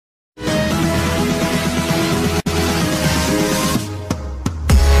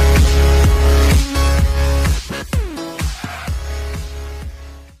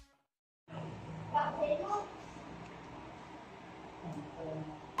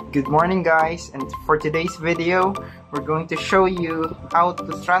Good morning guys, and for today's video we're going to show you how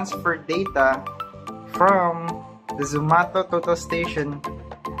to transfer data from the Zomato Total Station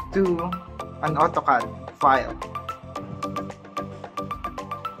to an AutoCAD file.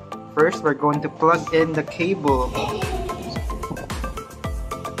 First, we're going to plug in the cable.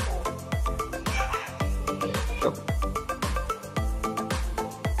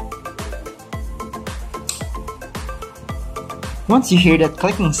 Once you hear that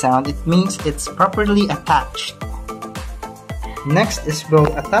clicking sound, it means it's properly attached. Next is we'll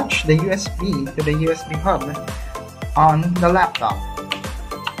attach the USB to the USB hub on the laptop.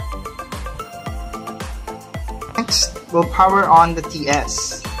 Next, we'll power on the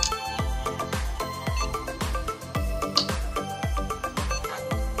TS.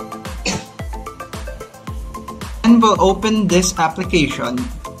 And we'll open this application.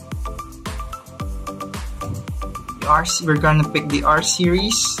 We're gonna pick the R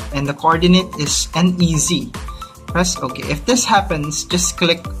series and the coordinate is NEZ. Press OK. If this happens, just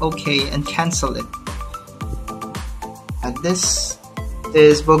click OK and cancel it. And this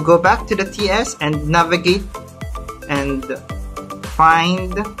is, we'll go back to the TS and navigate and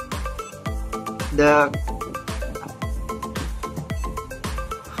find the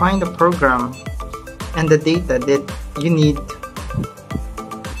program and the data that you need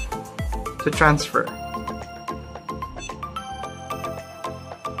to transfer.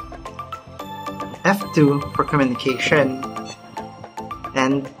 F2 for communication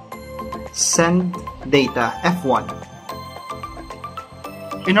and send data, F1.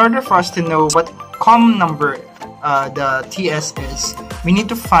 In order for us to know what COM number the TS is, we need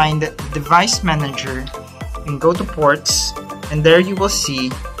to find the device manager and go to ports, and there you will see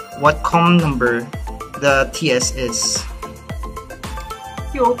what COM number the TS is.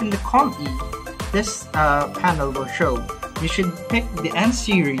 If you open the COM-E, this panel will show. You should pick the N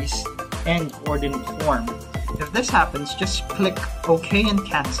series and coordinate form. If this happens, just click OK and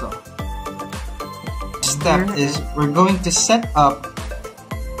cancel. Step is we're going to set up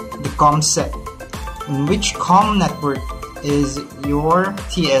the COM set. In which COM network is your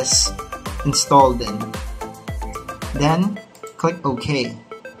TS installed in. Then click OK.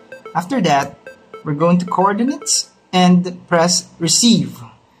 After that, we're going to coordinates and press receive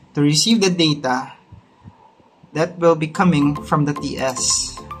to receive the data that will be coming from the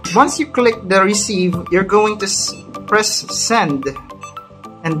TS. Once you click the receive, you're going to press send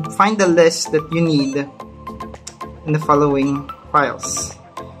and find the list that you need in the following files.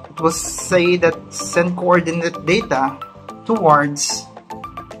 It will say that send coordinate data towards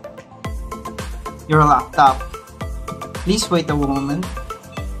your laptop. Please wait a moment.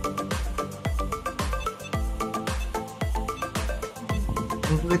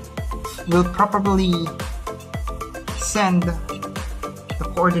 And it will probably send the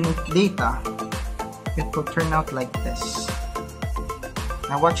coordinate data. It will turn out like this.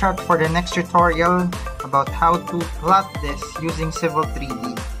 Now watch out for the next tutorial about how to plot this using Civil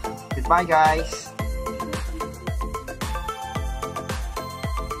 3D. Goodbye guys!